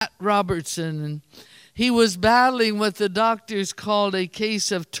Robertson, and he was battling what the doctors called a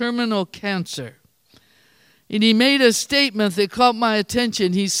case of terminal cancer. And he made a statement that caught my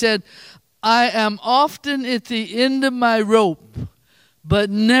attention. He said, "I am often at the end of my rope, but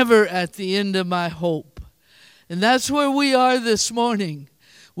never at the end of my hope." And that's where we are this morning.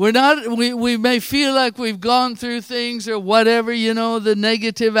 We may feel like we've gone through things or whatever, the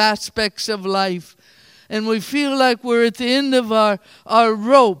negative aspects of life. And we feel like we're at the end of our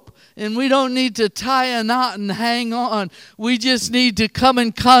rope. And we don't need to tie a knot and hang on. We just need to come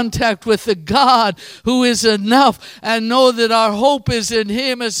in contact with the God who is enough and know that our hope is in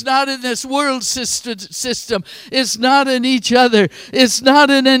Him. It's not in this world system. It's not in each other. It's not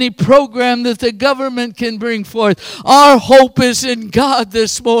in any program that the government can bring forth. Our hope is in God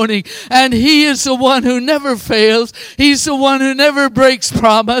this morning. And He is the one who never fails. He's the one who never breaks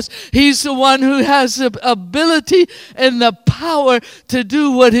promise. He's the one who has the ability and the power to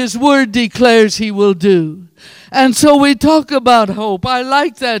do what His Word declares He will do. And so we talk about hope. I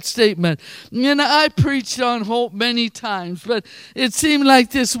like that statement. I preached on hope many times, but it seemed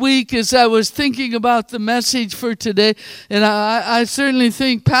like this week as I was thinking about the message for today, and I certainly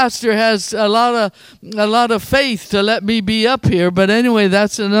think Pastor has a lot of faith to let me be up here, but anyway,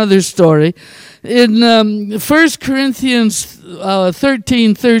 that's another story. In 1 Corinthians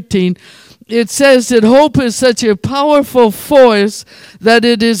 13:13, it says that hope is such a powerful force that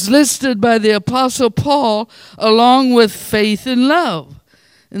it is listed by the Apostle Paul along with faith and love.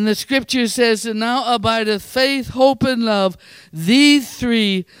 And the scripture says, "And now abideth faith, hope, and love, these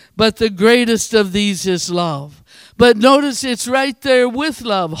three, but the greatest of these is love." But notice it's right there with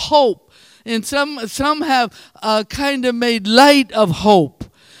love, hope. And some have kind of made light of hope.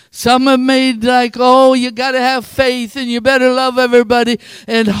 Some have made like, you got to have faith and you better love everybody.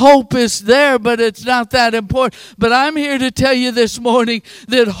 And hope is there, but it's not that important. But I'm here to tell you this morning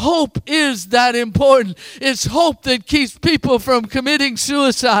that hope is that important. It's hope that keeps people from committing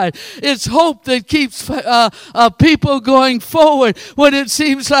suicide. It's hope that keeps people going forward when it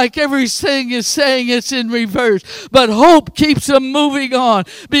seems like everything is saying it's in reverse. But hope keeps them moving on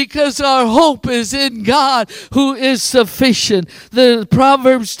because our hope is in God who is sufficient. The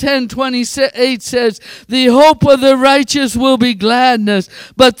Proverbs 10:28 says, "The hope of the righteous will be gladness,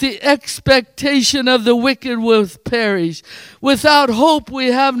 but the expectation of the wicked will perish." Without hope we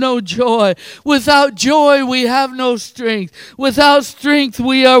have no joy. Without joy we have no strength. Without strength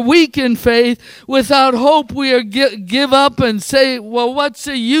we are weak in faith. Without hope we are give up and say, well, what's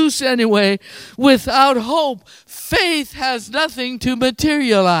the use anyway? Without hope, faith has nothing to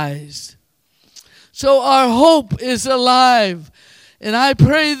materialize. So our hope is alive. And I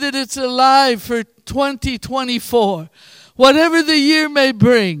pray that it's alive for 2024. Whatever the year may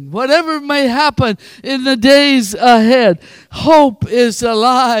bring, whatever may happen in the days ahead, hope is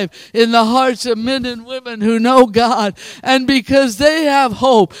alive in the hearts of men and women who know God. And because they have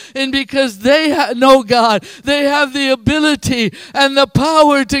hope and because they know God, they have the ability and the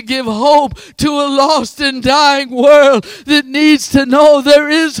power to give hope to a lost and dying world that needs to know there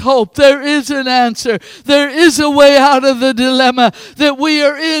is hope, there is an answer, there is a way out of the dilemma that we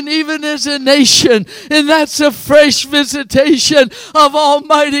are in even as a nation. And that's a fresh visitation of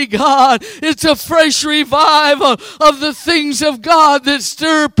Almighty God. It's a fresh revival of the things of God that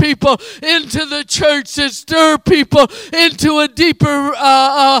stir people into the church, that stir people into a deeper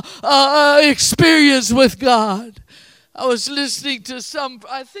experience with God. I was listening to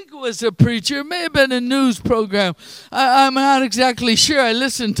I think it was a preacher, it may have been a news program. I'm not exactly sure. I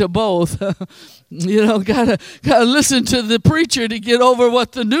listened to both. Gotta listen to the preacher to get over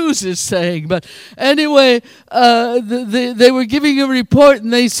what the news is saying. But anyway, they were giving a report,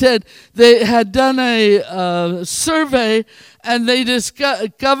 and they said they had done a survey, and they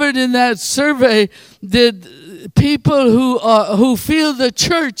discovered in that survey that people who feel the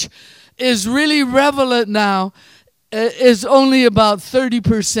church is really relevant now is only about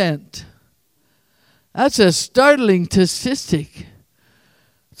 30%. That's a startling statistic.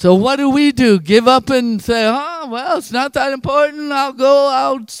 So what do? Give up and say, well, it's not that important.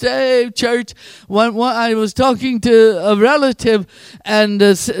 I'll stay church. I was talking to a relative and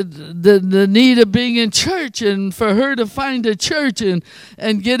the need of being in church and for her to find a church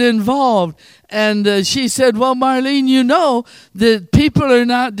and get involved. And she said, well, Marleen, you know that people are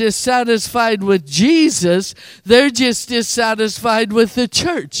not dissatisfied with Jesus. They're just dissatisfied with the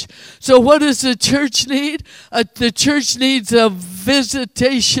church. So what does the church need? The church needs a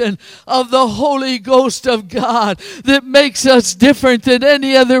visitation of the Holy Ghost of God. God that makes us different than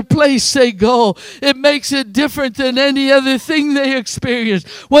any other place they go. It makes it different than any other thing they experience.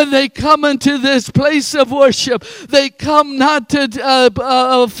 When they come into this place of worship, they come not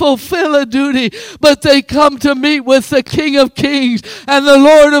to fulfill a duty, but they come to meet with the King of Kings and the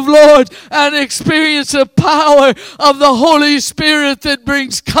Lord of Lords and experience the power of the Holy Spirit that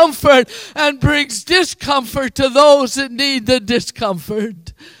brings comfort and brings discomfort to those that need the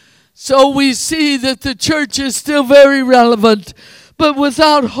discomfort. So we see that the church is still very relevant, but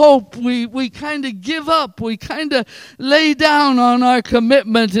without hope, we kind of give up. We kind of lay down on our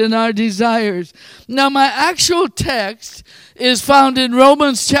commitment and our desires. Now, my actual text is found in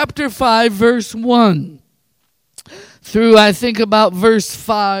Romans chapter 5, verse 1 through, I think, about verse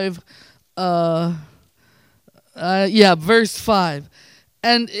 5. Verse 5.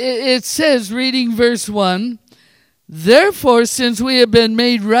 And it says, reading verse 1, therefore, since we have been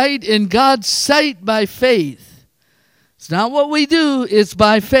made right in God's sight by faith, it's not what we do, it's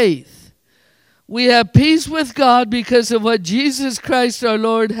by faith. We have peace with God because of what Jesus Christ our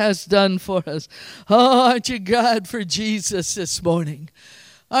Lord has done for us. Oh, aren't you glad for Jesus this morning?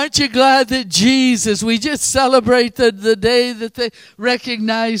 Aren't you glad that Jesus, we just celebrated the day that they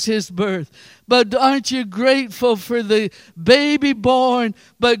recognize his birth. But aren't you grateful for the baby born,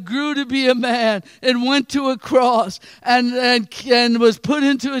 but grew to be a man and went to a cross and was put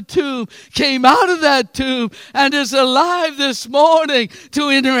into a tomb, came out of that tomb and is alive this morning to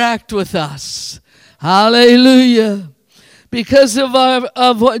interact with us. Hallelujah. Because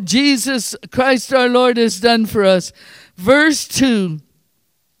of what Jesus Christ our Lord has done for us. Verse 2.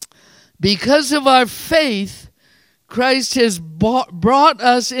 Because of our faith, Christ has brought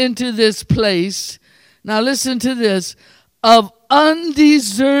us into this place, now listen to this, of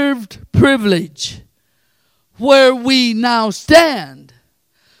undeserved privilege, where we now stand.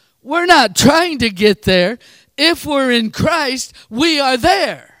 We're not trying to get there. If we're in Christ, we are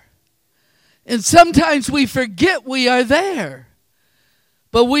there. And sometimes we forget we are there.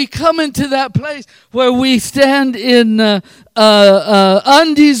 But we come into that place where we stand in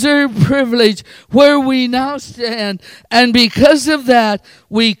undeserved privilege, where we now stand. And because of that,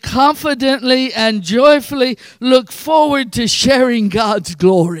 we confidently and joyfully look forward to sharing God's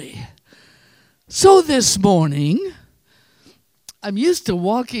glory. So this morning, I'm used to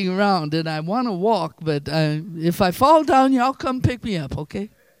walking around and I want to walk, but if I fall down, y'all come pick me up, okay?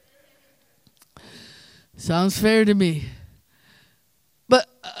 Sounds fair to me. But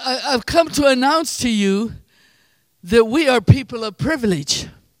I've come to announce to you that we are people of privilege.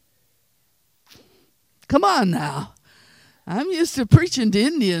 Come on now. I'm used to preaching to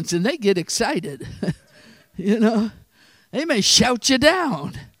Indians and they get excited. You know, they may shout you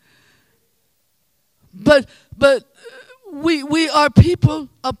down. But we are people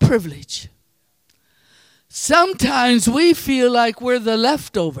of privilege. Sometimes we feel like we're the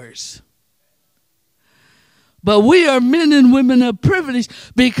leftovers. But we are men and women of privilege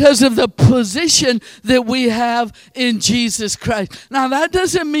because of the position that we have in Jesus Christ. Now, that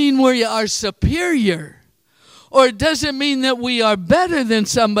doesn't mean we are superior. Or it doesn't mean that we are better than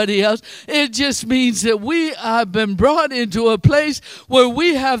somebody else. It just means that we have been brought into a place where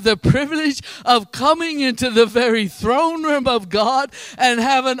we have the privilege of coming into the very throne room of God and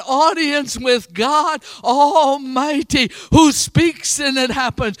have an audience with God Almighty, who speaks and it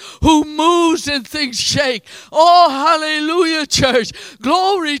happens, who moves and things shake. Oh, hallelujah, church.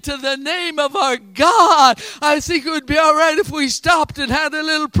 Glory to the name of our God. I think it would be all right if we stopped and had a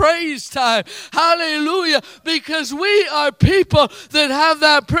little praise time. Hallelujah. Because we are people that have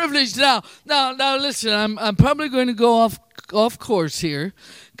that privilege. Now listen, I'm probably going to go off course here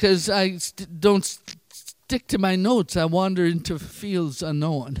because I don't stick to my notes. I wander into fields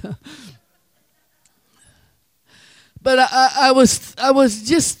unknown. But I was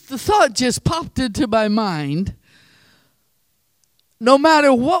just, the thought just popped into my mind. No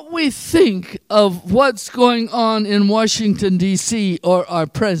matter what we think of what's going on in Washington, D.C. or our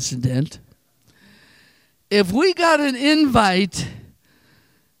president, if we got an invite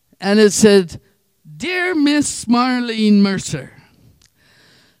and it said, Dear Miss Marleen Mercer,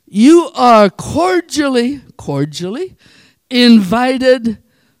 you are cordially invited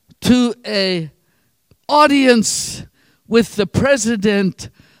to an audience with the President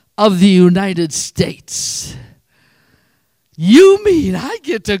of the United States. You mean I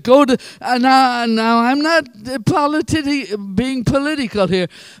get to go to, now I'm not being political here,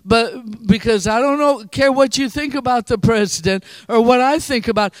 but because I don't care what you think about the president or what I think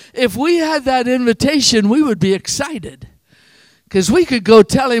about. If we had that invitation, we would be excited Because we could go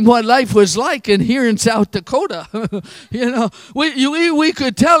tell him what life was like in here in South Dakota. We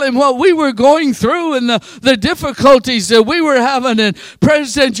could tell him what we were going through and the difficulties that we were having. And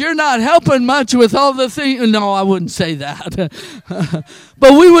President, you're not helping much with all the things. No, I wouldn't say that.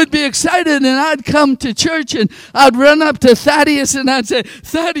 But we would be excited, and I'd come to church, and I'd run up to Thaddeus, and I'd say,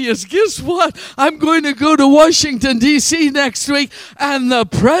 Thaddeus, guess what? I'm going to go to Washington, D.C. next week, and the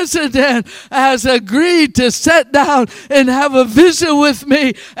president has agreed to sit down and have a visit with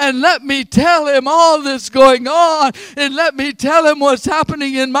me, and let me tell him all that's going on, and let me tell him what's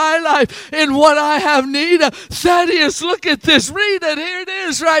happening in my life and what I have need of. Thaddeus, look at this. Read it. Here it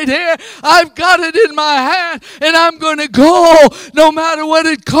is right here. I've got it in my hand, and I'm going to go no matter what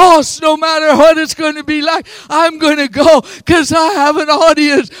it costs, no matter what it's going to be like. I'm going to go because I have an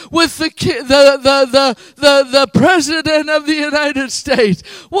audience with the president of the United States.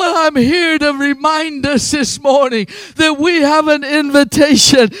 Well, I'm here to remind us this morning that we have an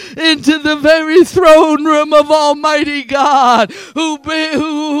invitation into the very throne room of Almighty God,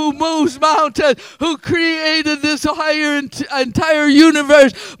 who moves mountains, who created this entire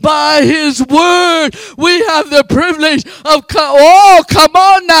universe by His Word. We have the privilege of come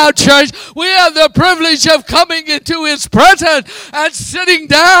on now, church. We have the privilege of coming into His presence and sitting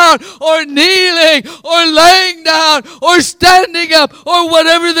down or kneeling or laying down or standing up or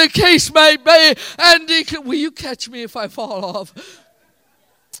whatever the case may be. And will you catch me if I fall off?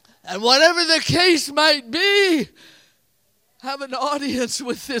 And whatever the case might be, have an audience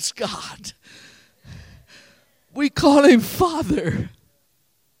with this God. We call Him Father.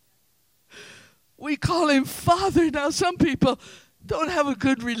 We call Him Father. Now, some people don't have a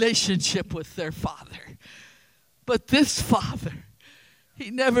good relationship with their Father. But this Father, He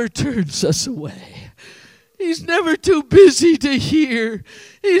never turns us away. He's never too busy to hear.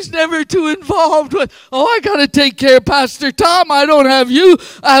 He's never too involved with, I got to take care of Pastor Tom. I don't have you.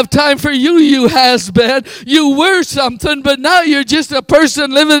 I have time for you, you has-been. You were something, but now you're just a person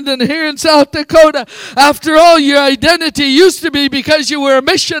living in here in South Dakota. After all, your identity used to be because you were a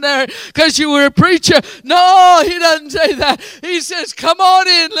missionary, because you were a preacher. No, He doesn't say that. He says, come on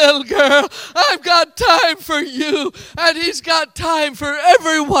in, little girl. I've got time for you. And He's got time for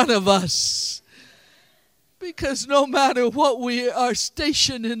every one of us. Because no matter what our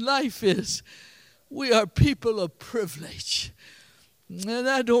station in life is, we are people of privilege. And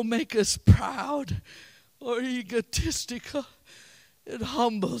that don't make us proud or egotistical. It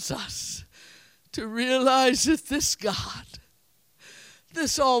humbles us to realize that this God,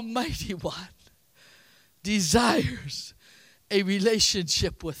 this Almighty One, desires a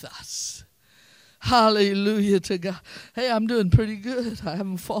relationship with us. Hallelujah to God. Hey, I'm doing pretty good. I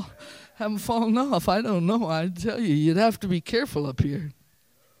haven't fallen off. I don't know. I tell you, you'd have to be careful up here.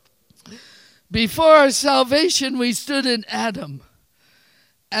 Before our salvation, we stood in Adam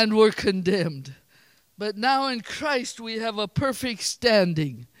and were condemned. But now in Christ, we have a perfect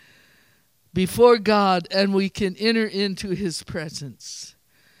standing before God, and we can enter into His presence.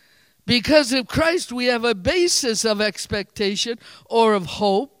 Because of Christ, we have a basis of expectation or of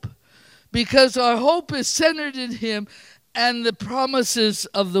hope, because our hope is centered in Him and the promises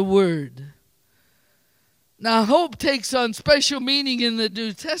of the Word. Now, hope takes on special meaning in the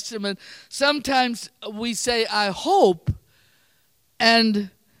New Testament. Sometimes we say, I hope, and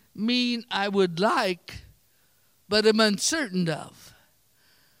mean I would like, but am uncertain of.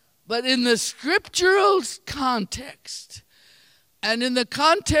 But in the scriptural context, and in the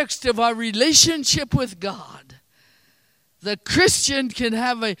context of our relationship with God, the Christian can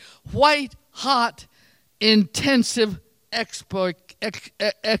have a white-hot, intensive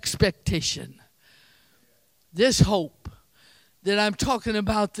expectation. This hope that I'm talking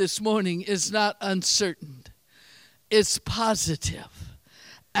about this morning is not uncertain. It's positive,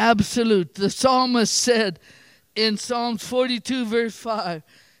 absolute. The psalmist said in Psalms 42, verse 5,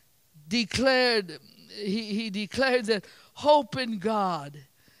 he declared that hope in God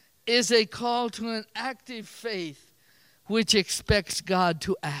is a call to an active faith which expects God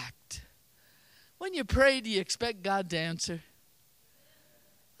to act. When you pray, do you expect God to answer?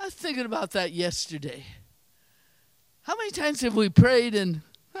 I was thinking about that yesterday. How many times have we prayed and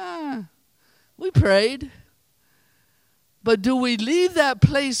we prayed, but do we leave that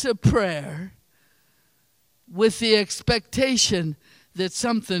place of prayer with the expectation that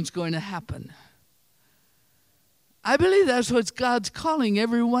something's going to happen? I believe that's what God's calling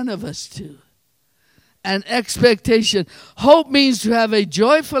every one of us to. An expectation. Hope means to have a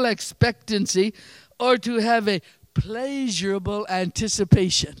joyful expectancy or to have a pleasurable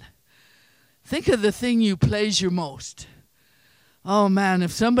anticipation. Think of the thing you pleasure most. Oh man,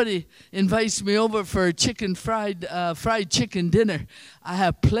 if somebody invites me over for a fried chicken dinner, I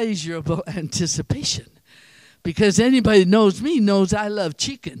have pleasurable anticipation. Because anybody knows me knows I love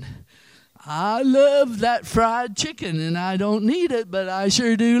chicken. I love that fried chicken, and I don't need it, but I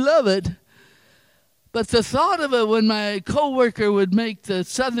sure do love it. But the thought of it when my coworker would make the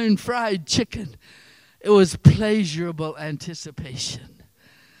southern fried chicken, it was pleasurable anticipation.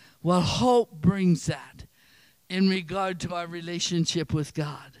 Well, hope brings that in regard to our relationship with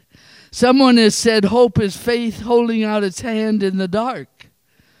God. Someone has said hope is faith holding out its hand in the dark.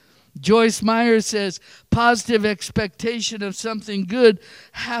 Joyce Meyer says positive expectation of something good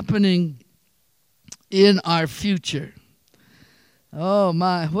happening in our future. Oh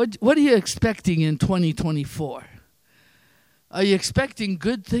my, what are you expecting in 2024? Are you expecting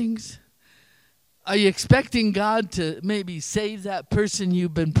good things? Are you expecting God to maybe save that person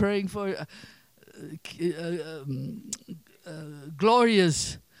you've been praying for?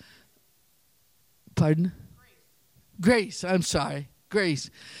 Gloria's, pardon? Grace, I'm sorry. Grace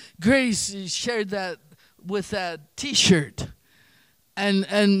shared that with that T-shirt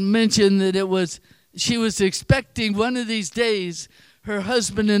and mentioned that she was expecting one of these days her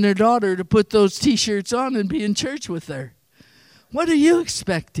husband and her daughter to put those T-shirts on and be in church with her. What are you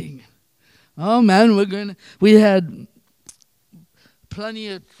expecting? Oh man, we had plenty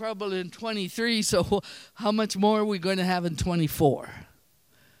of trouble in 23, so how much more are we going to have in 24?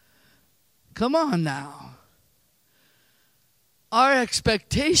 Come on now. Our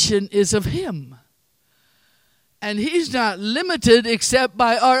expectation is of Him. And He's not limited except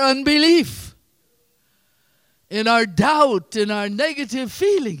by our unbelief, in our doubt, in our negative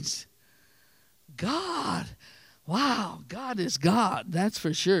feelings. God, wow, God is God, that's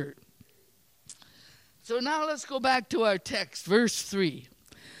for sure. So now let's go back to our text, verse 3.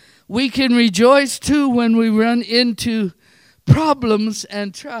 We can rejoice too when we run into problems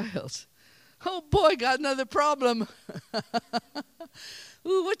and trials. Oh boy, got another problem.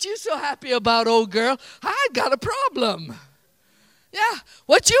 Ooh, what you so happy about, old girl? I got a problem. Yeah,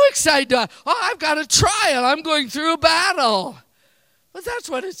 what you excited about? Oh, I've got a trial. I'm going through a battle. But that's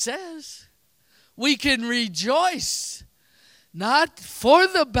what it says. We can rejoice, not for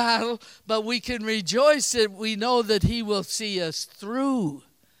the battle, but we can rejoice that we know that He will see us through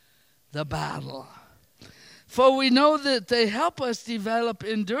the battle. For we know that they help us develop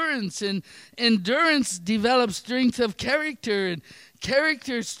endurance, and endurance develops strength of character, and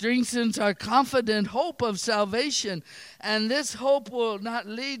character strengthens our confident hope of salvation, and this hope will not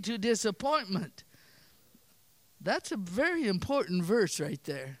lead to disappointment. That's a very important verse right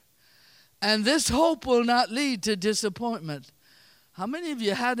there. And this hope will not lead to disappointment. How many of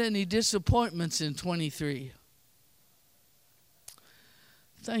you had any disappointments in 23?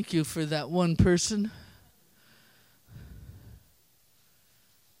 Thank you for that one person.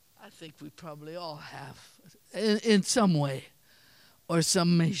 I think we probably all have in some way or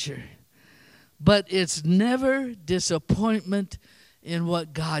some measure. But it's never disappointment in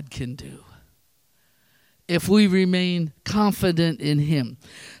what God can do if we remain confident in Him.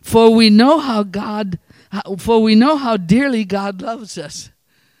 For we know how dearly God loves us.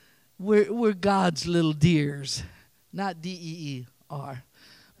 We're God's little dears, not D-E-E-R,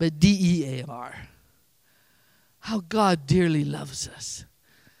 but D-E-A-R. How God dearly loves us.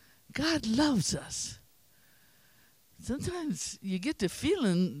 God loves us. Sometimes you get the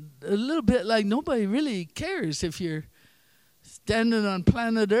feeling a little bit like nobody really cares if you're standing on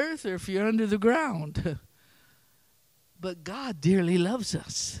planet Earth or if you're under the ground. But God dearly loves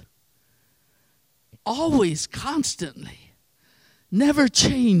us. Always, constantly. Never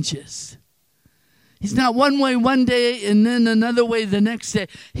changes. He's not one way one day and then another way the next day.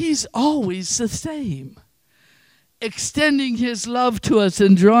 He's always the same. Extending His love to us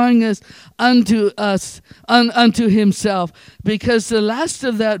and drawing us unto Himself. Because the last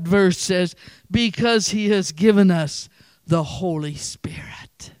of that verse says, because He has given us the Holy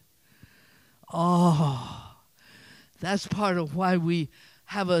Spirit. Oh, that's part of why we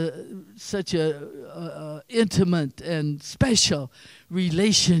have such a intimate and special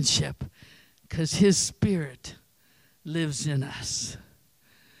relationship. Because His Spirit lives in us.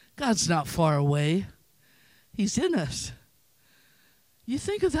 God's not far away. He's in us. You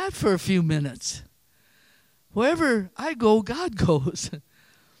think of that for a few minutes. Wherever I go, God goes.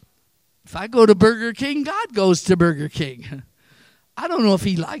 If I go to Burger King, God goes to Burger King. I don't know if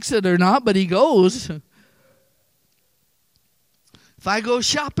He likes it or not, but He goes. If I go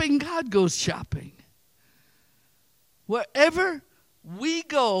shopping, God goes shopping. Wherever we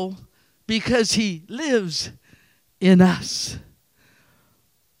go, because He lives in us.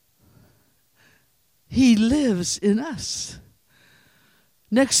 He lives in us.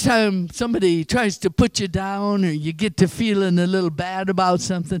 Next time somebody tries to put you down or you get to feeling a little bad about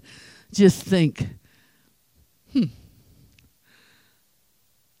something, just think, the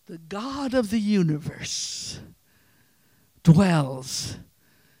God of the universe dwells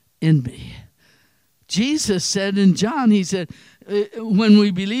in me. Jesus said in John, he said, when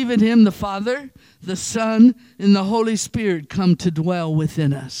we believe in him, the Father, the Son, and the Holy Spirit come to dwell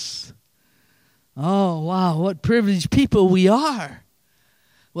within us. Oh, wow, what privileged people we are.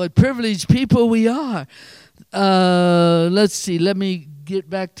 What privileged people we are. Let's see, let me get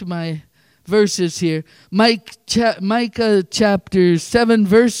back to my verses here. Micah chapter 7,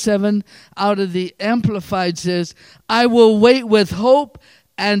 verse 7, out of the Amplified says, I will wait with hope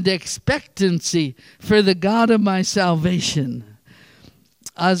and expectancy for the God of my salvation.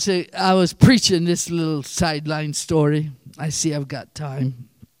 I was preaching this little sideline story. I see I've got time.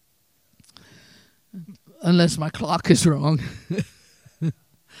 Unless my clock is wrong.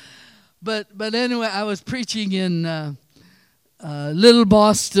 But anyway, I was preaching in Little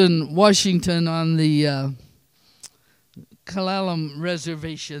Boston, Washington, on the Kalalam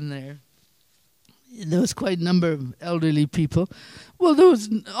Reservation there. There was quite a number of elderly people. Well, there was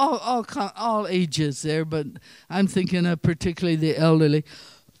all ages there, but I'm thinking of particularly the elderly.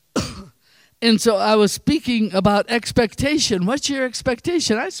 And so I was speaking about expectation. What's your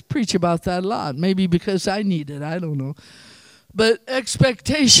expectation? I preach about that a lot, maybe because I need it. I don't know. But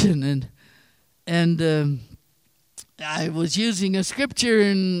expectation, and I was using a scripture,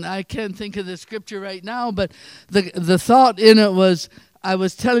 and I can't think of the scripture right now, but the thought in it was, I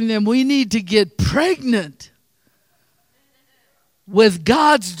was telling them we need to get pregnant with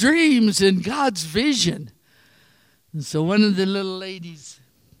God's dreams and God's vision. And so one of the little ladies,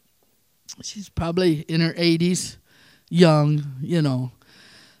 she's probably in her 80s, young,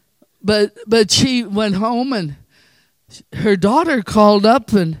 But she went home, and her daughter called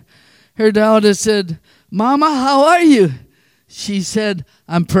up, and her daughter said, Mama, how are you? She said,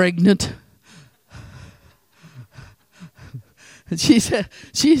 I'm pregnant. She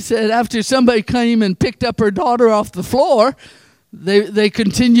said after somebody came and picked up her daughter off the floor, they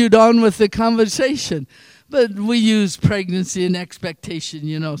continued on with the conversation. But we use pregnancy and expectation,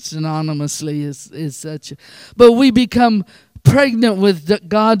 synonymously is such. But we become pregnant with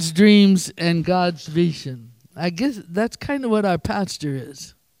God's dreams and God's vision. I guess that's kind of what our pastor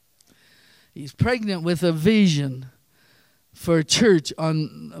is. He's pregnant with a vision for a church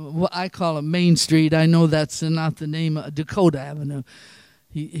on what I call it Main Street. I know that's not the name of Dakota Avenue.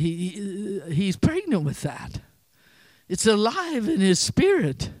 He's pregnant with that. It's alive in his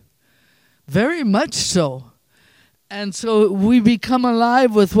spirit. Very much so. And so we become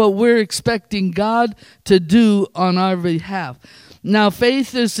alive with what we're expecting God to do on our behalf. Now,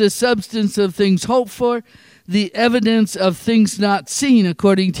 faith is the substance of things hoped for, the evidence of things not seen,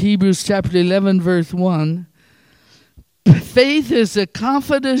 according to Hebrews chapter 11, verse 1. Faith is a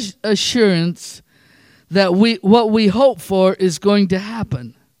confident assurance that what we hope for is going to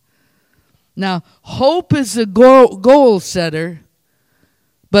happen. Now, hope is a goal setter,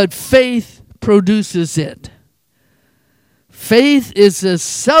 but faith produces it. Faith is a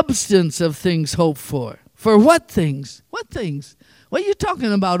substance of things hoped for. For what things? What things? What are you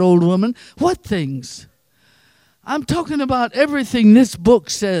talking about, old woman? What things? I'm talking about everything this book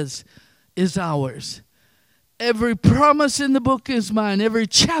says is ours. Every promise in the book is mine. Every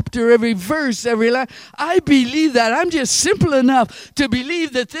chapter, every verse, every line. I believe that. I'm just simple enough to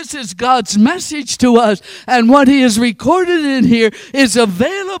believe that this is God's message to us. And what he has recorded in here is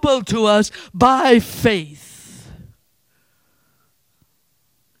available to us by faith.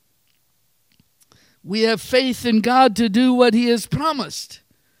 We have faith in God to do what he has promised.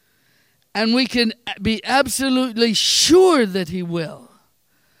 And we can be absolutely sure that he will.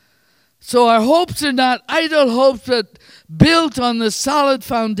 So our hopes are not idle hopes, but built on the solid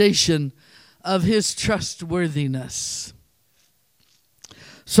foundation of his trustworthiness.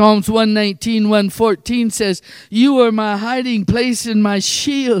 Psalms 119, 114 says, you are my hiding place and my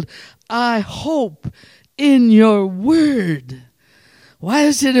shield. I hope in your word. Why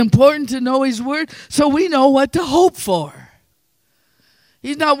is it important to know his word? So we know what to hope for.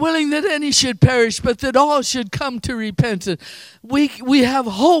 He's not willing that any should perish, but that all should come to repentance. We have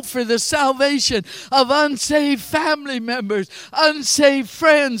hope for the salvation of unsaved family members, unsaved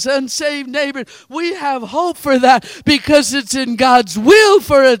friends, unsaved neighbors. We have hope for that because it's in God's will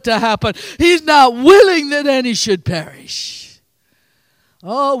for it to happen. He's not willing that any should perish.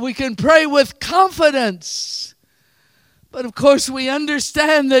 Oh, we can pray with confidence. But of course we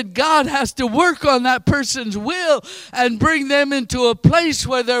understand that God has to work on that person's will and bring them into a place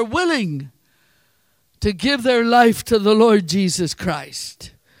where they're willing to give their life to the Lord Jesus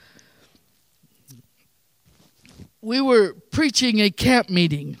Christ. We were preaching a camp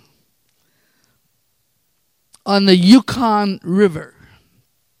meeting on the Yukon River.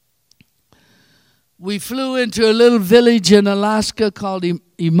 We flew into a little village in Alaska called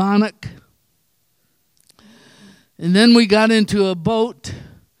Imanik. And then we got into a boat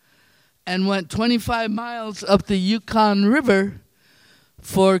and went 25 miles up the Yukon River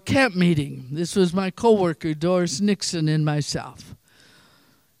for camp meeting. This was my coworker, Doris Nixon, and myself.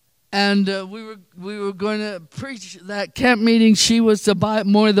 And we were going to preach that camp meeting. She was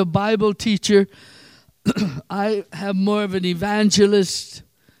more the Bible teacher. I have more of an evangelist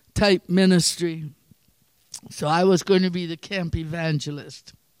type ministry. So I was going to be the camp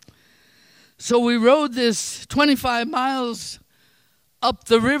evangelist. So we rode this 25 miles up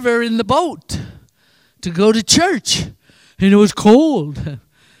the river in the boat to go to church. And it was cold.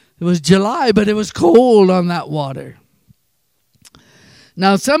 It was July, but it was cold on that water.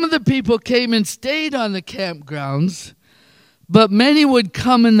 Now, some of the people came and stayed on the campgrounds, but many would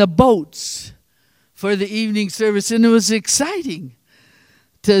come in the boats for the evening service. And it was exciting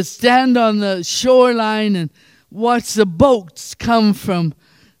to stand on the shoreline and watch the boats come from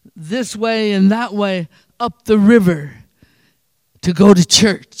this way and that way up the river to go to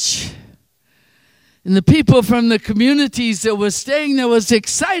church. And the people from the communities that were staying there was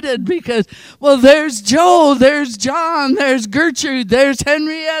excited because, well, there's Joe, there's John, there's Gertrude, there's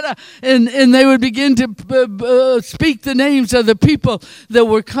Henrietta. And they would begin to speak the names of the people that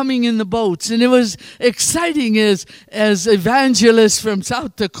were coming in the boats. And it was exciting as evangelists from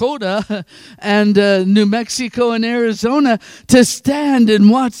South Dakota and New Mexico and Arizona to stand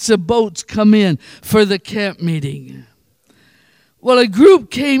and watch the boats come in for the camp meeting. Well, a group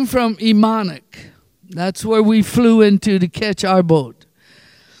came from Imanik. That's where we flew into to catch our boat.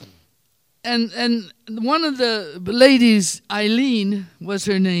 And one of the ladies, Eileen was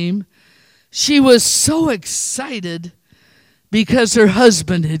her name, she was so excited because her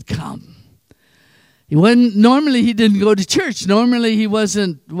husband had come. Normally he didn't go to church. Normally he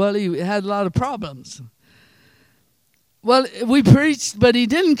had a lot of problems. Well, we preached, but he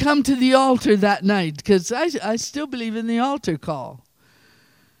didn't come to the altar that night because I still believe in the altar call.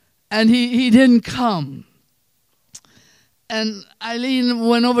 And he didn't come. And Eileen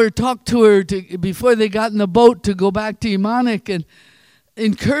went over to talk to her before they got in the boat to go back to Imanik and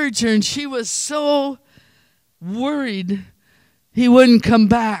encourage her. And she was so worried he wouldn't come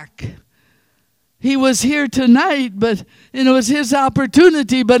back. He was here tonight, but it was his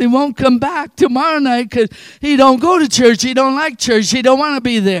opportunity, but he won't come back tomorrow night because he don't go to church. He don't like church. He don't want to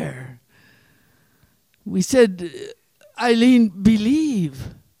be there. We said, Eileen,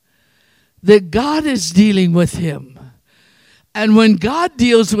 believe that God is dealing with him. And when God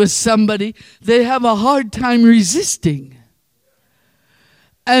deals with somebody, they have a hard time resisting.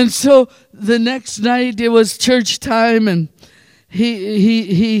 And so the next night it was church time, and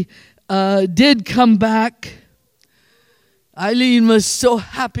he did come back. Eileen was so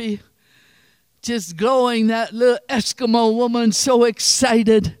happy, just glowing, that little Eskimo woman, so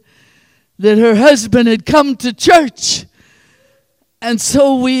excited that her husband had come to church. And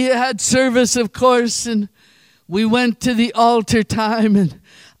so we had service, of course, and we went to the altar time, and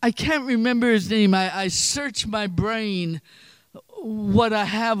I can't remember his name. I searched my brain, what I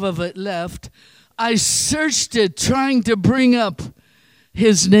have of it left. I searched it trying to bring up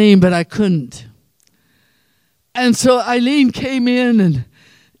his name, but I couldn't. And so Eileen came in,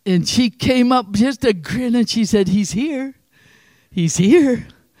 and she came up just a grin, and she said, he's here. He's here.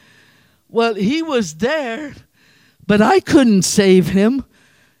 Well, he was there. But I couldn't save him.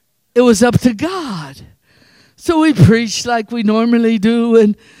 It was up to God. So we preached like we normally do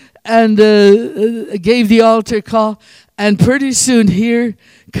and gave the altar call. And pretty soon here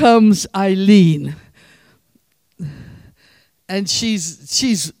comes Eileen. And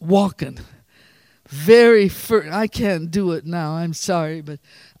she's walking. I can't do it now. I'm sorry. But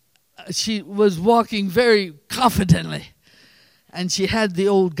she was walking very confidently. And she had the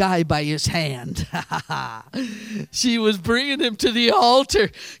old guy by his hand. She was bringing him to the altar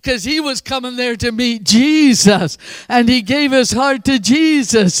because he was coming there to meet Jesus. And he gave his heart to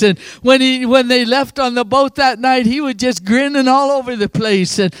Jesus. And when they left on the boat that night, he was just grinning all over the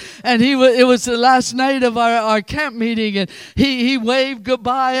place. And it was the last night of our camp meeting. And he waved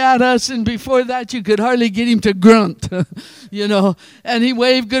goodbye at us. And before that, you could hardly get him to grunt, And he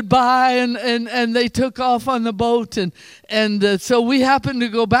waved goodbye. And they took off on the boat. So we happened to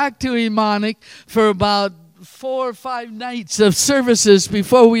go back to Imanik for about 4 or 5 nights of services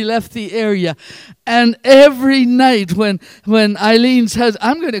before we left the area. And every night when Eileen's husband,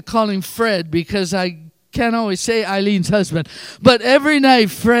 I'm going to call him Fred because I can't always say Eileen's husband, but every night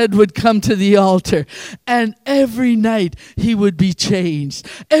Fred would come to the altar, and every night he would be changed.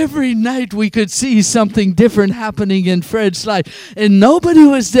 Every night we could see something different happening in Fred's life, and nobody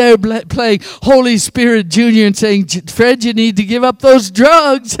was there playing Holy Spirit Jr. and saying, Fred, you need to give up those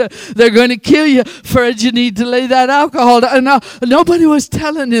drugs. They're going to kill you. Fred, you need to lay that alcohol down. No, nobody was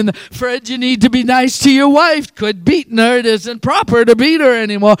telling him, Fred, you need to be nice to your wife. Quit beating her. It isn't proper to beat her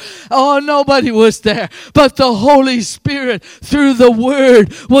anymore. Oh, nobody was there. But the Holy Spirit, through the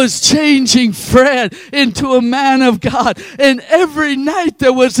Word, was changing Fred into a man of God. And every night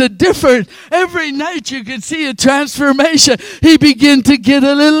there was a difference. Every night you could see a transformation. He began to get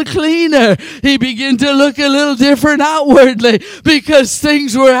a little cleaner. He began to look a little different outwardly because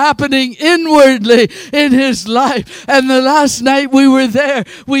things were happening inwardly in his life. And the last night we were there,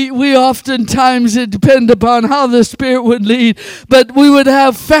 we oftentimes, it depended upon how the Spirit would lead, but we would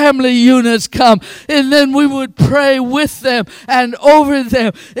have family units come, and then we would pray with them and over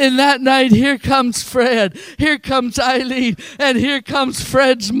them. And that night, here comes Fred, here comes Eileen, and here comes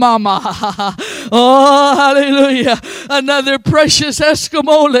Fred's mama. Oh, hallelujah. Another precious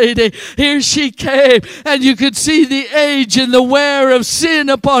Eskimo lady. Here she came, and you could see the age and the wear of sin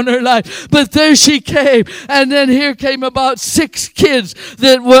upon her life. But there she came, and then here came about 6 kids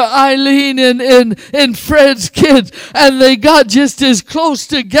that were Eileen and Fred's kids, and they got just as close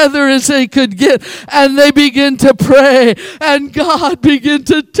together as they could get, and they began to pray, and God began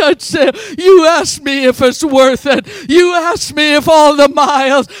to touch them. You asked me if it's worth it. You asked me if all the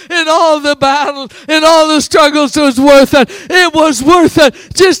miles and all the battles and all the struggles was worth it. It was worth it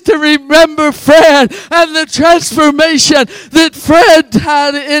just to remember Fred and the transformation that Fred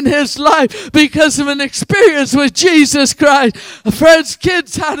had in his life because of an experience with Jesus Christ. Fred's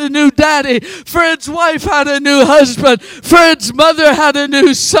kids had a new daddy. Fred's wife had a new husband. Fred's mother had a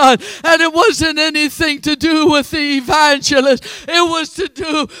new son. And it wasn't anything to do with the evangelist. It was to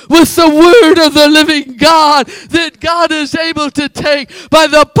do with the Word of the living God that God is able to take by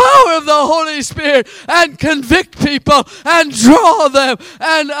the power of the Holy Spirit and convict people and draw them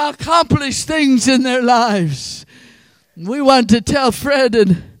and accomplish things in their lives. We want to tell Fred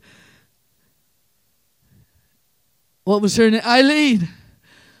and what was her name? Eileen.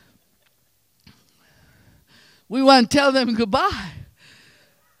 We want to tell them goodbye.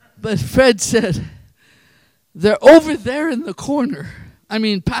 But Fred said, they're over there in the corner. I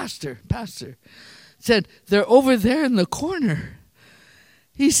mean, Pastor said, they're over there in the corner.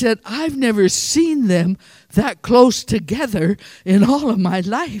 He said, I've never seen them that close together in all of my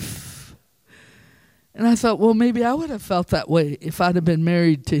life. And I thought, well, maybe I would have felt that way if I'd have been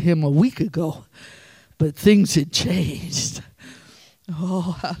married to him a week ago. But things had changed.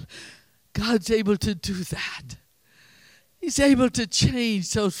 Oh, God's able to do that. He's able to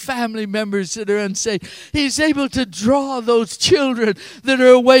change those family members that are unsaved. He's able to draw those children that are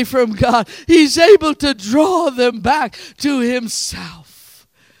away from God. He's able to draw them back to Himself.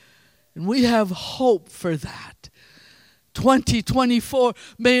 And we have hope for that. 2024,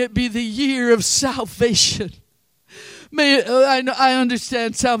 may it be the year of salvation. I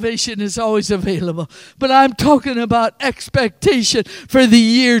understand salvation is always available, but I'm talking about expectation for the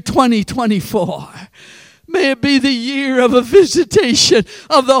year 2024. May it be the year of a visitation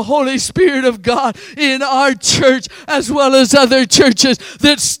of the Holy Spirit of God in our church as well as other churches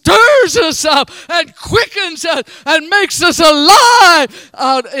that stirs us up and quickens us and makes us alive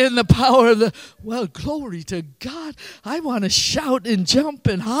out in the power of the... Well, glory to God. I want to shout and jump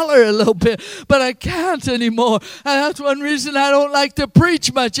and holler a little bit, but I can't anymore. And that's one reason I don't like to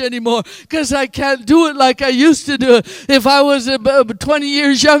preach much anymore, because I can't do it like I used to do it. If I was 20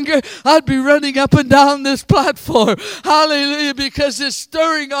 years younger, I'd be running up and down this platform. Hallelujah, because it's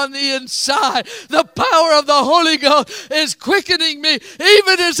stirring on the inside. The power of the Holy Ghost is quickening me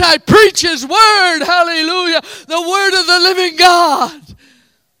even as I preach His Word. Hallelujah, the Word of the living God.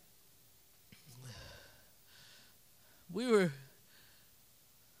 We were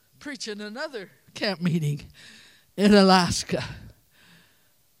preaching another camp meeting in Alaska,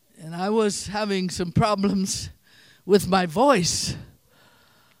 and I was having some problems with my voice.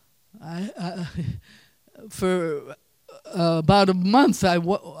 For about a month,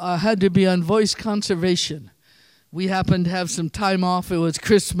 I had to be on voice conservation. We happened to have some time off. It was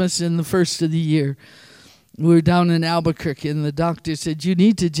Christmas in the first of the year. We were down in Albuquerque, and the doctor said, you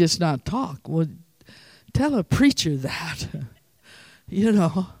need to just not talk. Well, tell a preacher that. You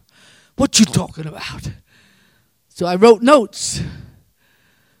know, what you talking about? So I wrote notes.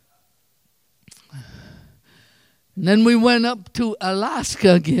 And then we went up to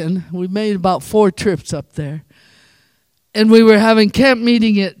Alaska again. We made about 4 trips up there. And we were having camp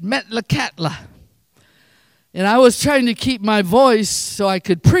meeting at Metlakatla. And I was trying to keep my voice so I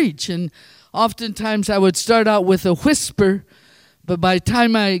could preach. And oftentimes I would start out with a whisper, but by the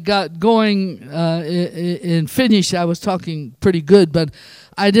time I got going and finished, I was talking pretty good, but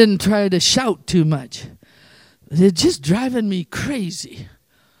I didn't try to shout too much. It's just driving me crazy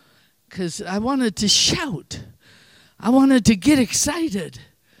because I wanted to shout. I wanted to get excited.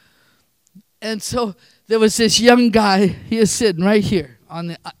 And so there was this young guy, he was sitting right here on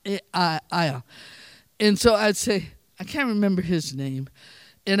the aisle. And so I'd say, I can't remember his name,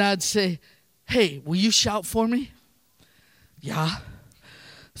 and I'd say, hey, will you shout for me? Yeah.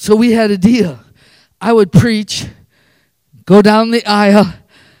 So we had a deal. I would preach, go down the aisle,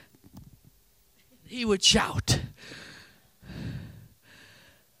 he would shout.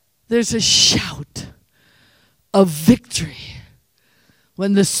 There's a shout of victory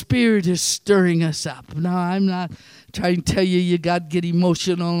when the Spirit is stirring us up. Now, I'm not trying to tell you you got to get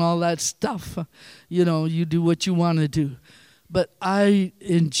emotional and all that stuff. You know, you do what you want to do. But I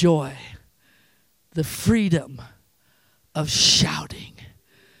enjoy the freedom of shouting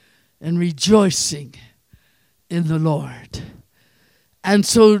and rejoicing in the Lord. And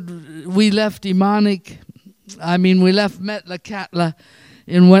so we left we left Metlakatla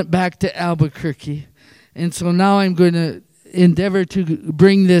and went back to Albuquerque. And so now I'm going to endeavor to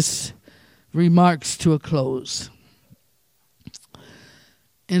bring this remarks to a close.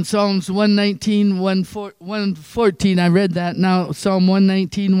 In Psalms 119, 114, I read that. Now Psalm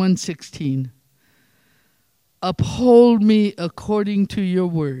 119, 116. Uphold me according to your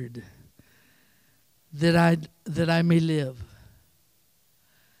word, that I may live.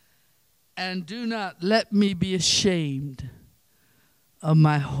 And do not let me be ashamed of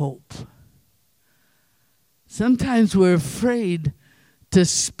my hope. Sometimes we're afraid to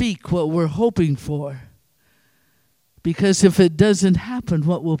speak what we're hoping for, because if it doesn't happen,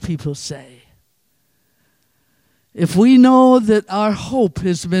 what will people say? If we know that our hope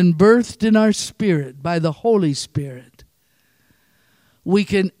has been birthed in our spirit by the Holy Spirit, we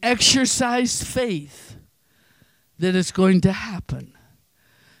can exercise faith that it's going to happen,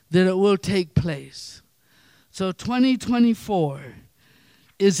 that it will take place. So 2024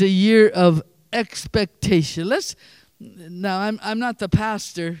 is a year of expectation. Now I'm not the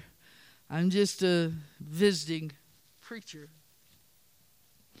pastor. I'm just a visiting preacher.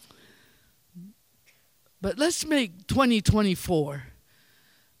 But let's make 2024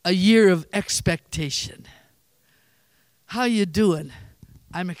 a year of expectation. How you doing?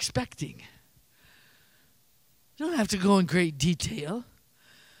 I'm expecting. You don't have to go in great detail.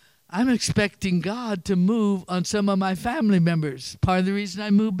 I'm expecting God to move on some of my family members. Part of the reason I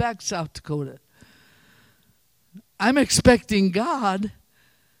moved back to South Dakota. I'm expecting God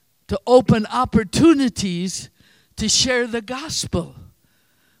to open opportunities to share the gospel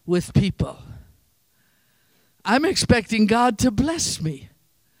with people. I'm expecting God to bless me.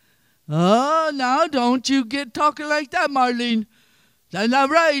 Oh, now don't you get talking like that, Marleen. That's not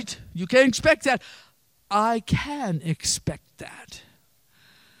right. You can't expect that. I can expect that.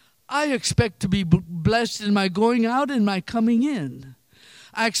 I expect to be blessed in my going out and my coming in.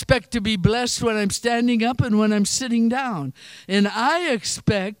 I expect to be blessed when I'm standing up and when I'm sitting down. And I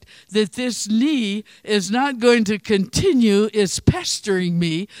expect that this knee is not going to continue its pestering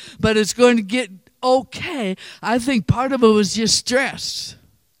me, but it's going to get okay. I think part of it was just stress.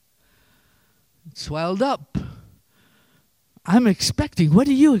 It swelled up. I'm expecting. What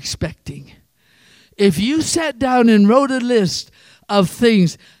are you expecting? If you sat down and wrote a list of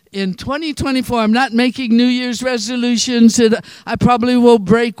things in 2024, I'm not making New Year's resolutions that I probably will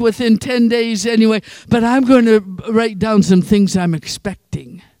break within 10 days anyway, but I'm going to write down some things I'm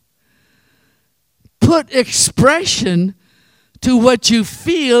expecting. Put expression to what you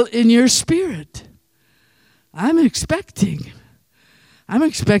feel in your spirit. I'm expecting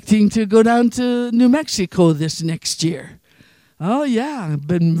to go down to New Mexico this next year. Oh, yeah, I've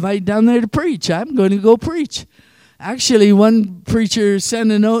been invited down there to preach. I'm going to go preach. Actually, one preacher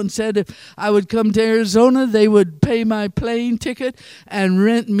sent a note and said if I would come to Arizona, they would pay my plane ticket and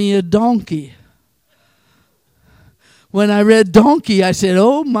rent me a donkey. When I read donkey, I said,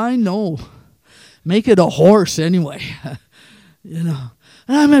 oh, my, no. Make it a horse anyway. You know.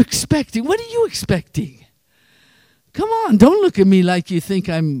 And I'm expecting. What are you expecting? Come on, don't look at me like you think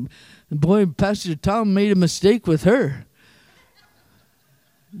boy, Pastor Tom made a mistake with her.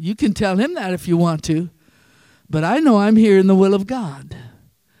 You can tell him that if you want to. But I know I'm here in the will of God.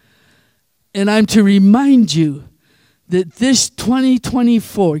 And I'm to remind you that this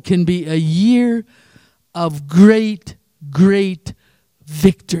 2024 can be a year of great, great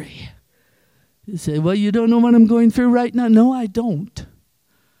victory. You say, well, you don't know what I'm going through right now? No, I don't.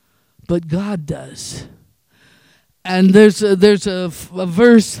 But God does. And there's a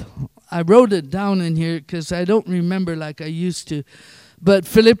verse, I wrote it down in here because I don't remember like I used to. But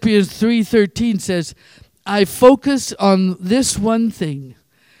Philippians 3:13 says, I focus on this one thing,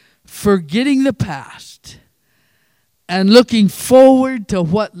 forgetting the past and looking forward to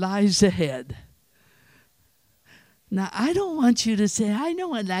what lies ahead. Now, I don't want you to say, I know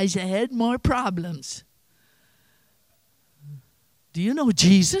what lies ahead, more problems. Do you know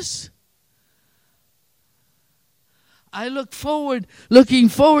Jesus? Looking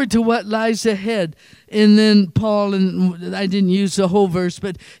forward to what lies ahead. And then Paul, and I didn't use the whole verse,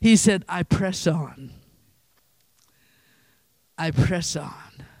 but he said, I press on. I press on.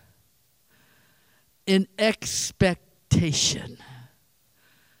 In expectation.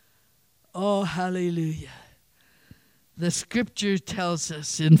 Oh, hallelujah. The scripture tells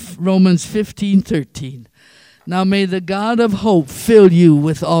us in Romans 15:13, now may the God of hope fill you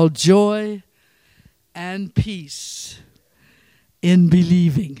with all joy and peace in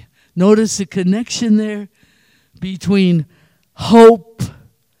believing. Notice the connection there between hope,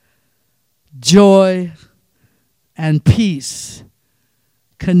 joy, and peace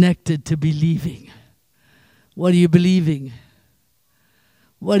connected to believing. What are you believing?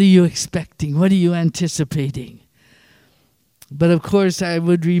 What are you expecting? What are you anticipating? But of course, I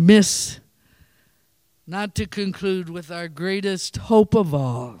would remiss not to conclude with our greatest hope of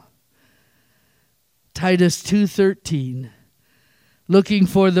all. Titus 2:13, looking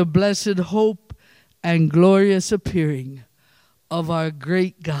for the blessed hope and glorious appearing of our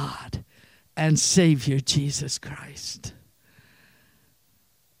great God and Savior Jesus Christ.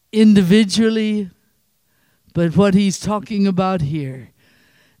 Individually, but what he's talking about here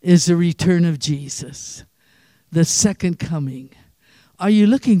is the return of Jesus, the second coming. Are you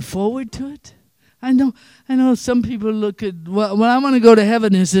looking forward to it? I know some people look at, well, I want to go to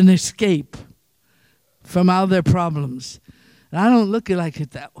heaven as an escape from all their problems. And I don't look at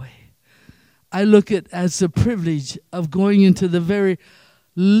it that way. I look at it as the privilege of going into the very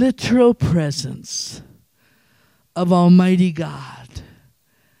literal presence of Almighty God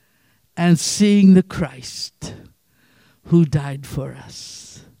and seeing the Christ who died for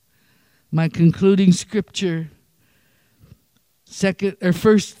us. My concluding scripture,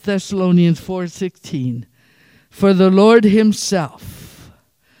 1 Thessalonians 4:16. For the Lord himself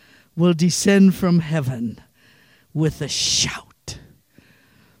will descend from heaven with a shout,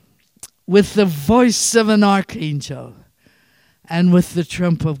 with the voice of an archangel, and with the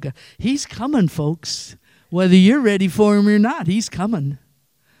trump of God. He's coming, folks. Whether you're ready for him or not, he's coming.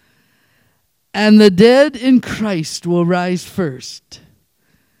 And the dead in Christ will rise first.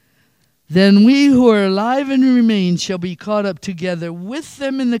 Then we who are alive and remain shall be caught up together with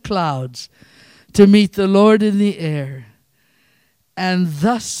them in the clouds to meet the Lord in the air. And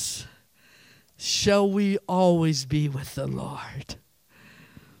thus shall we always be with the Lord.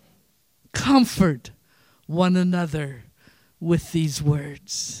 Comfort one another with these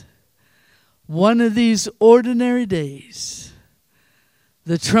words. One of these ordinary days,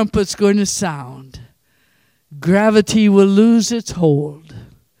 the trumpet's going to sound. Gravity will lose its hold.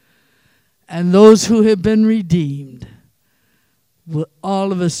 And those who have been redeemed will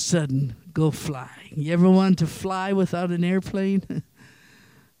all of a sudden go flying. You ever want to fly without an airplane?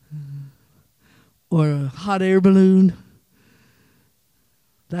 Or a hot air balloon?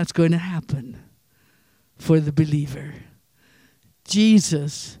 That's going to happen for the believer.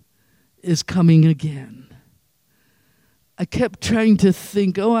 Jesus is coming again. I kept trying to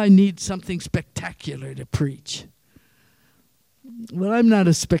think, I need something spectacular to preach. Well, I'm not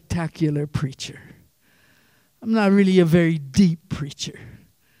a spectacular preacher. I'm not really a very deep preacher.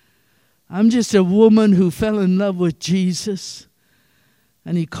 I'm just a woman who fell in love with Jesus,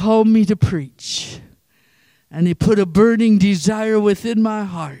 and he called me to preach. And he put a burning desire within my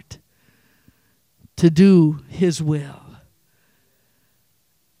heart to do his will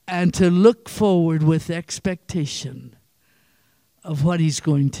and to look forward with expectation of what he's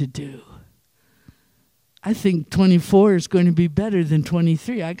going to do. I think 24 is going to be better than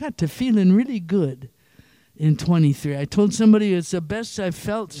 23. I got to feeling really good in 23. I told somebody it's the best I've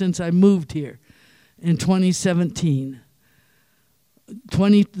felt since I moved here in 2017.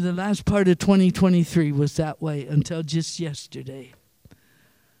 The last part of 2023 was that way until just yesterday.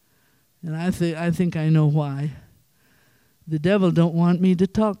 And I think I know why. The devil don't want me to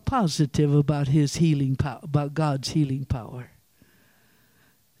talk positive about his healing power, about God's healing power.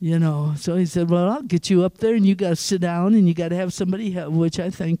 So he said, well, I'll get you up there and you got to sit down and you got to have somebody help, which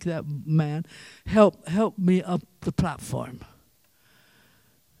I think that man help me up the platform.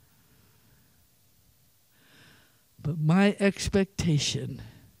 But my expectation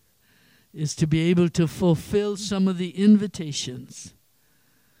is to be able to fulfill some of the invitations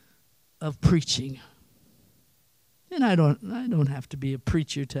of preaching. And I don't have to be a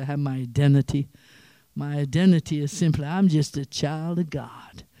preacher to have my identity. My identity is simply, I'm just a child of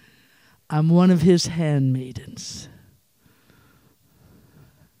God. I'm one of his handmaidens.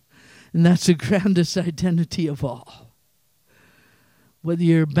 And that's the grandest identity of all. Whether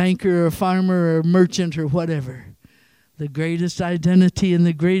you're a banker or a farmer or a merchant or whatever, the greatest identity and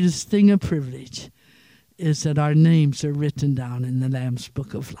the greatest thing of privilege is that our names are written down in the Lamb's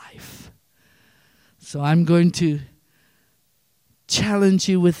Book of Life. So I'm going to challenge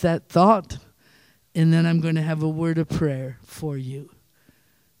you with that thought, and then I'm going to have a word of prayer for you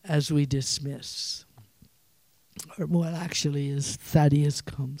as we dismiss. Or well, actually, as Thaddeus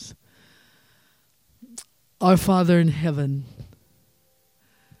comes. Our Father in heaven,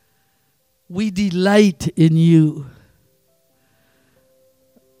 we delight in you.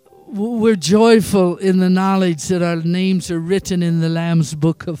 We're joyful in the knowledge that our names are written in the Lamb's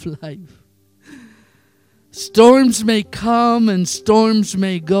Book of Life. Storms may come and storms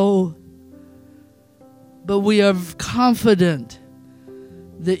may go, but we are confident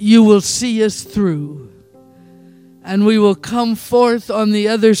that you will see us through, and we will come forth on the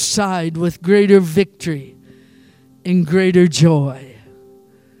other side with greater victory and greater joy.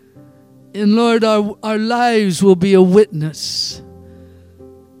 And Lord, our lives will be a witness.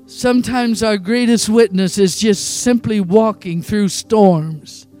 Sometimes our greatest witness is just simply walking through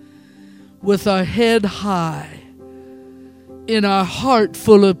storms with our head high, in our heart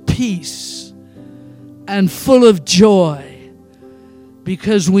full of peace and full of joy,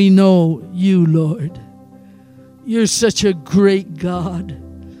 because we know you, Lord. You're such a great God,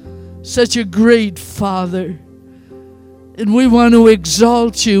 such a great Father. And we want to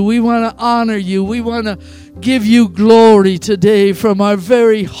exalt you. We want to honor you. We want to give you glory today from our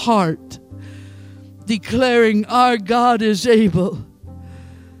very heart, declaring our God is able.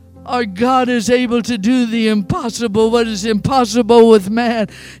 Our God is able to do the impossible. What is impossible with man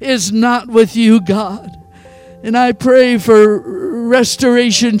is not with you, God. And I pray for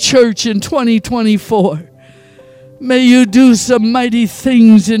Restoration Church in 2024. May you do some mighty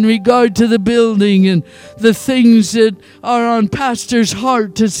things in regard to the building and the things that are on Pastor's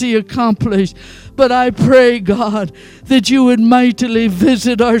heart to see accomplished. But I pray, God, that you would mightily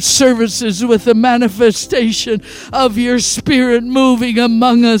visit our services with the manifestation of your Spirit moving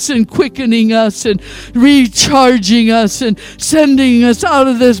among us and quickening us and recharging us and sending us out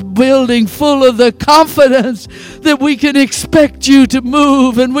of this building full of the confidence that we can expect you to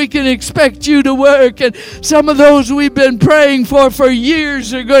move and we can expect you to work. And some of those we've been praying for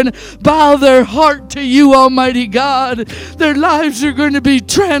years are going to bow their heart to you, Almighty God. Their lives are going to be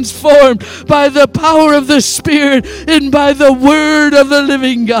transformed by the power of the Spirit and by the word of the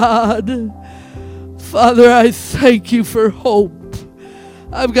living God. Father, I thank you for hope.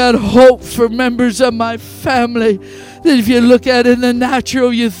 I've got hope for members of my family that if you look at it in the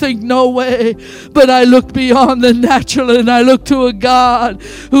natural, you think no way. But I look beyond the natural and I look to a God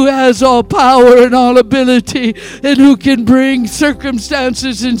who has all power and all ability and who can bring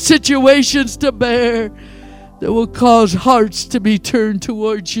circumstances and situations to bear that will cause hearts to be turned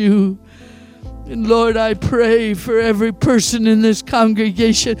towards you. And Lord, I pray for every person in this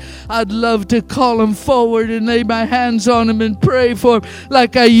congregation. I'd love to call them forward and lay my hands on them and pray for them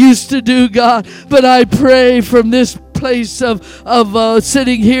like I used to do, God. But I pray from this place of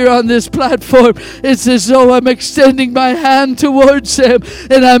sitting here on this platform, it's as though I'm extending my hand towards them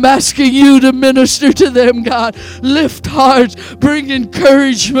and I'm asking you to minister to them, God. Lift hearts, bring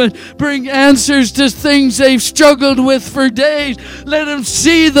encouragement, bring answers to things they've struggled with for days. Let them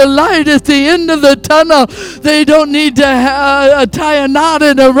see the light at the end of the tunnel. They don't need to tie a knot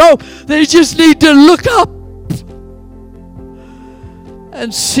in a rope. They just need to look up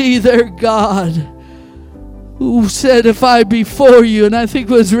and see their God, who said, if I be for you, and I think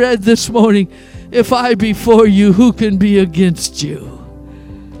it was read this morning, if I be for you, who can be against you?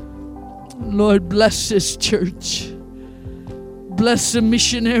 Lord, bless this church. Bless the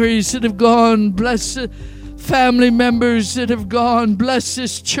missionaries that have gone. Bless the family members that have gone. Bless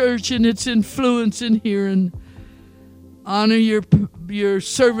this church and its influence in hearing. Honor your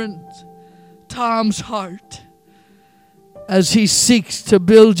servant Tom's heart as he seeks to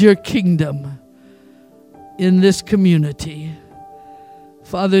build your kingdom in this community.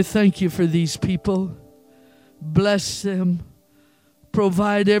 Father, thank you for these people. Bless them.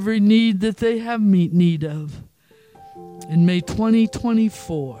 Provide every need that they have need of. And may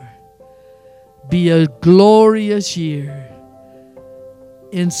 2024 be a glorious year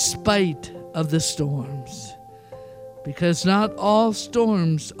in spite of the storms. because not all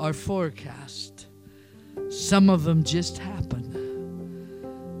storms are forecast. Some of them just happen.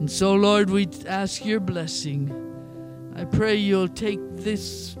 And so, Lord, we ask your blessing. I pray you'll take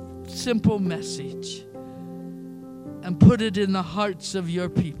this simple message and put it in the hearts of your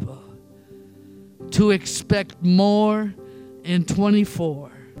people to expect more in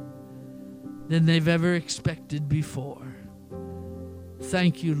 24 than they've ever expected before.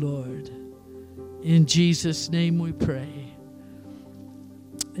 Thank you, Lord. In Jesus' name we pray.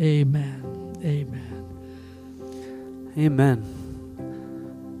 Amen. Amen.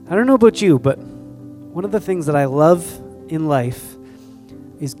 Amen. I don't know about you, but one of the things that I love in life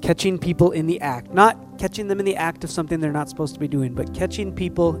is catching people in the act. Not catching them in the act of something they're not supposed to be doing, but catching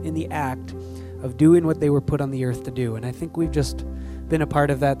people in the act of doing what they were put on the earth to do. And I think we've just been a part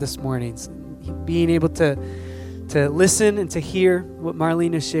of that this morning. Being able to listen and to hear what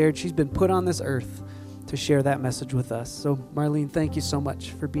Marleen has shared. She's been put on this earth to share that message with us. So Marleen, thank you so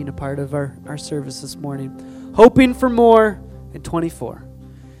much for being a part of our service this morning. Hoping for more in 24.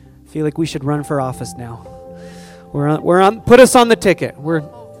 I feel like we should run for office now. We're on. Put us on the ticket.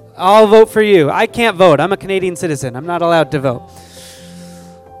 I'll vote for you. I can't vote. I'm a Canadian citizen. I'm not allowed to vote.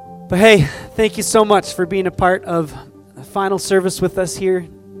 But hey, thank you so much for being a part of the final service with us here,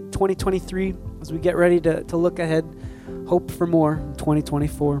 2023, as we get ready to look ahead. Hope for more in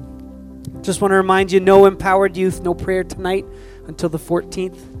 2024. Just want to remind you, no empowered youth, no prayer tonight until the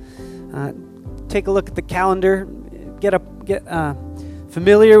 14th. Take a look at the calendar. Get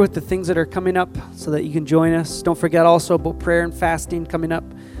familiar with the things that are coming up so that you can join us. Don't forget also about prayer and fasting coming up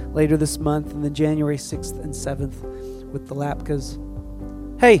later this month, and then January 6th and 7th with the Lapkas.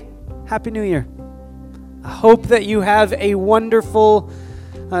 Hey, Happy New Year. I hope that you have a wonderful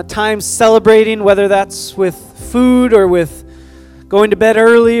time celebrating, whether that's with food or with going to bed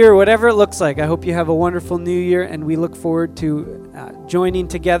early or whatever it looks like. I hope you have a wonderful New Year, and we look forward to joining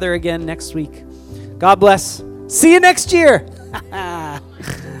together again next week. God bless. See you next year.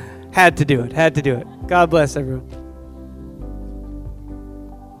 Had to do it. God bless everyone.